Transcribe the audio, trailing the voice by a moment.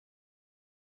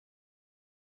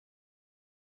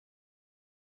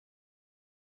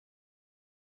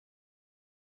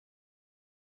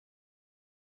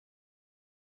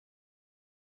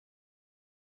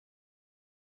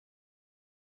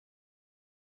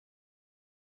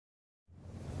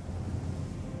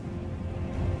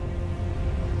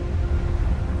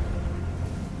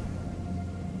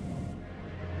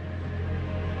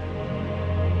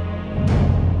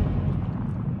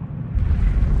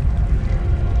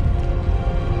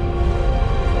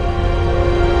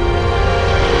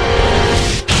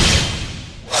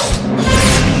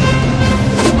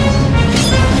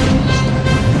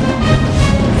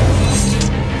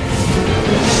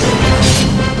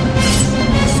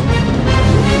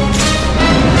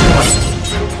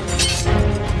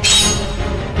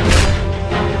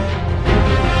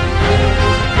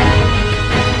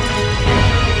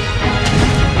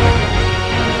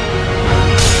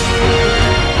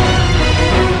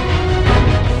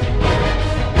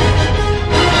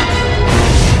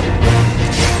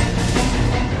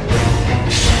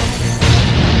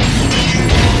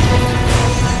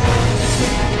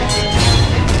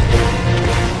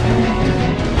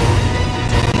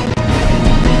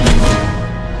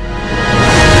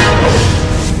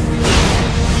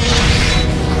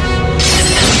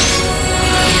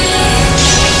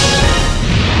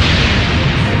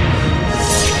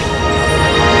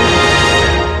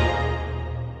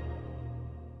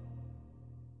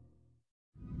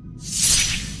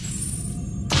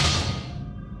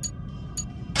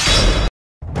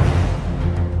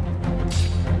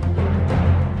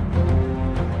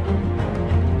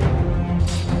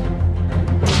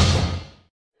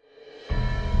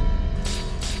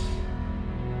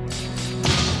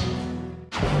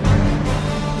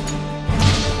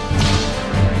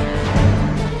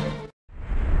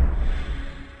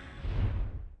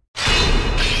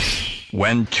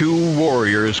When two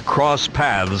warriors cross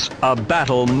paths, a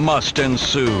battle must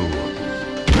ensue.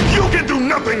 You can do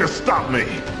nothing to stop me!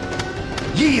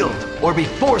 Yield, or be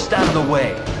forced out of the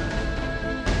way.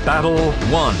 Battle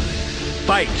 1.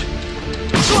 Fight!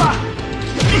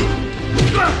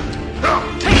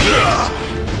 Take this!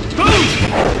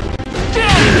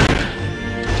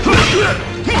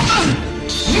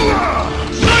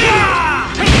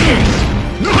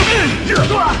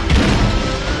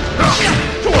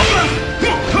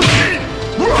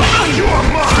 You are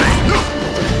mine!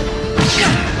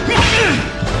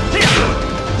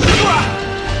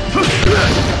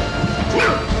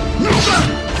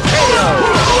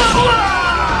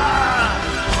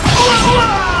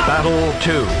 Battle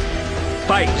 2.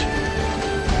 Fight!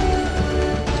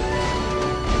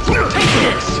 Take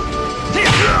this!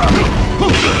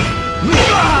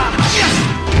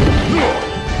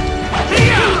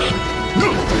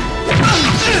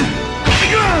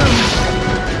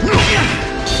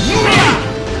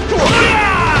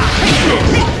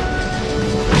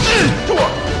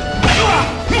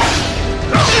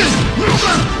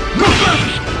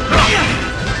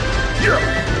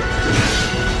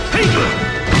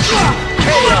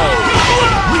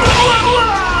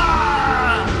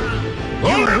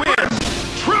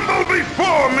 Tremble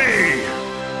before me!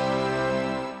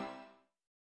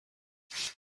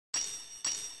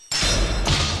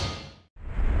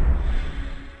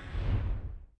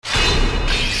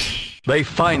 They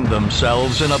find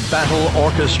themselves in a battle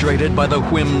orchestrated by the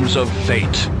whims of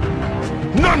fate.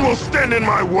 None will stand in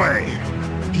my way!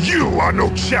 You are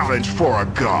no challenge for a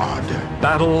god!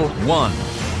 Battle 1.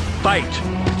 Fight!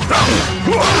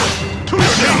 To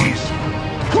your knees!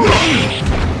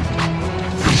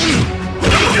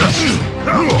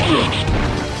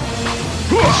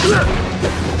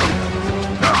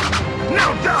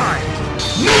 Now die!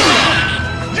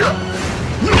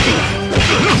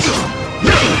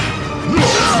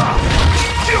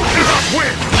 You cannot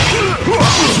win!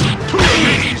 To your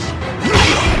knees! To your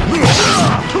knees!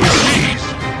 To your knees!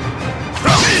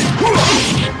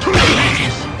 To your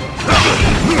knees!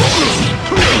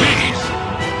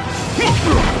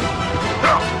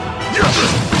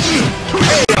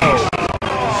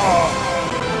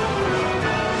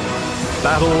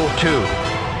 Battle 2.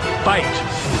 Fight!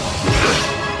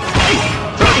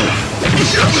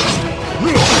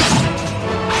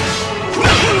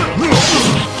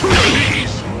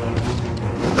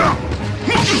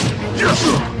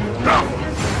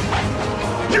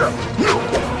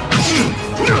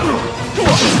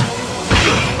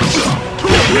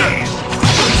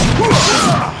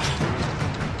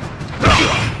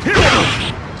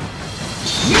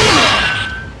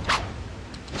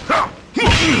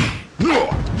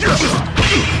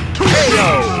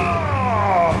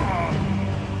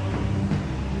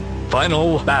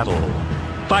 Final battle.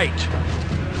 Fight!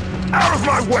 Out of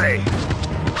my way!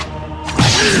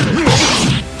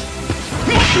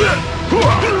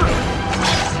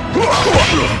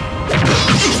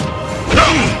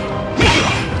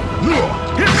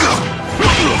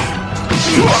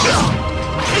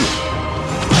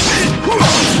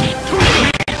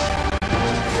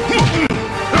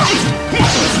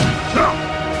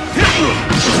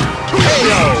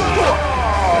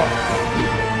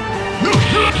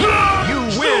 You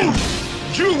win!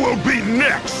 You will be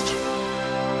next!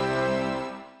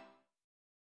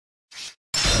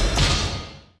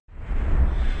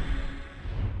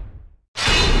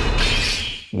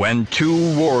 When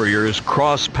two warriors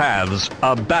cross paths,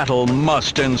 a battle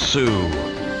must ensue.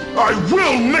 I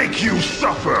will make you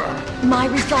suffer! My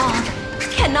resolve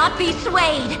cannot be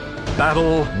swayed.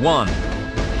 Battle 1.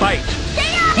 Fight!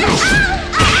 Stay on it!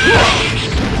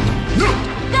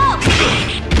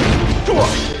 Go!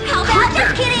 How about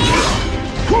this, kitty?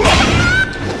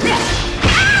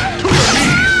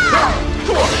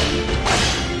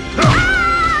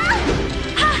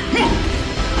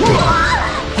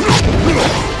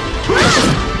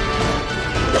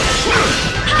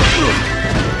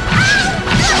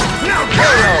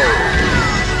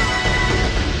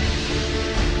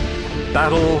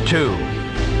 Battle 2.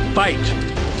 Fight!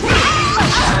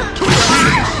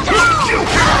 You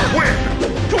cannot win!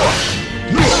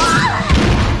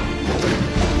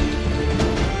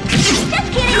 Just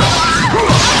kidding!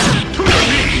 To your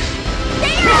knees!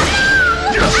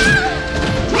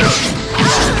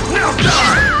 Now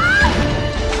die!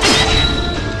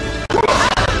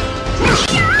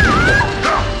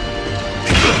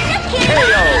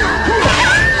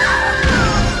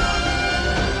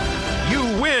 You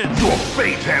win! Your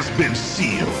fate has been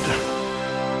sealed.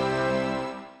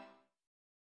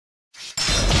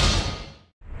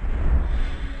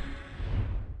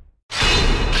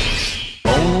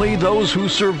 those who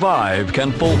survive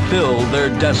can fulfill their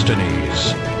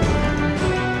destinies.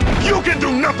 You can do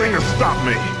nothing to stop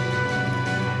me!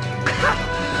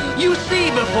 You see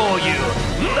before you,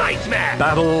 nightmare!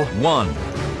 Battle 1.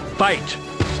 Fight!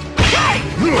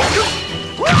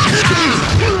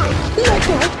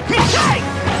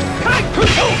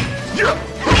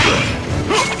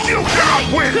 You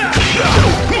can't win!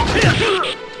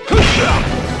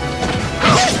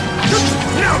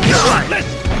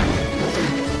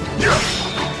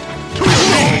 Now die! To your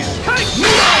knees!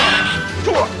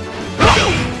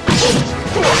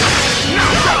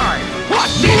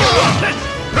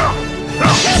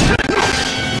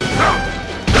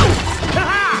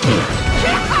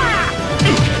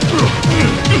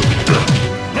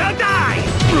 Now die! Now die!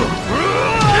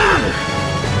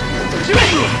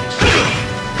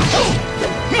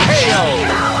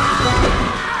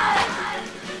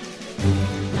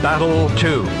 Battle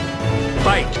 2.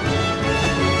 Fight!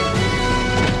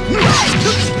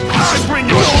 I bring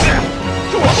you death!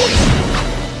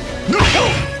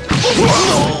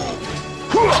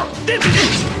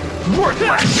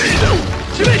 Worthless!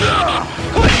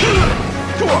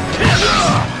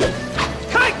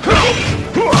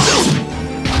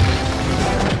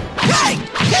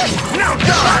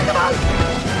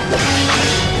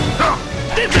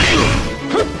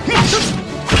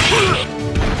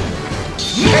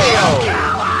 Now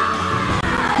die!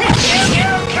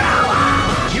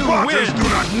 You Spartans win! do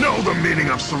not know the meaning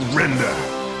of surrender!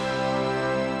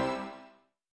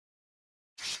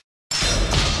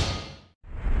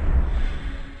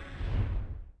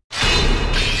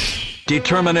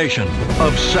 Determination,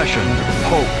 obsession,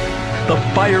 hope. The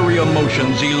fiery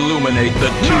emotions illuminate the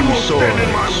None two will stand in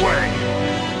my swords. way!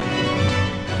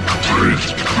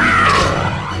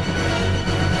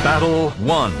 Battle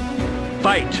 1.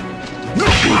 Fight!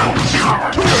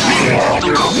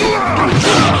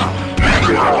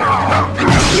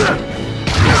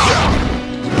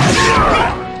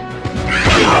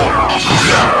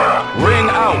 Ring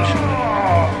out!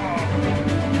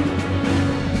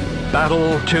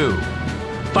 Battle 2.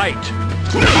 Fight!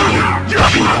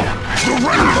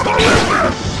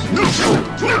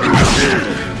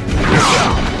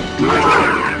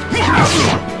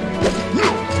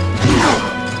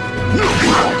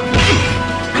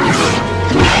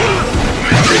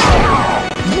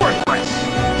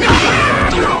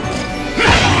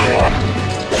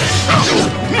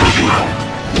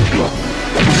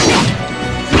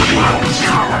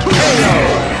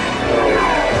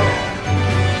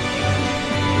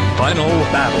 Final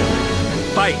battle.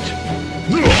 Fight!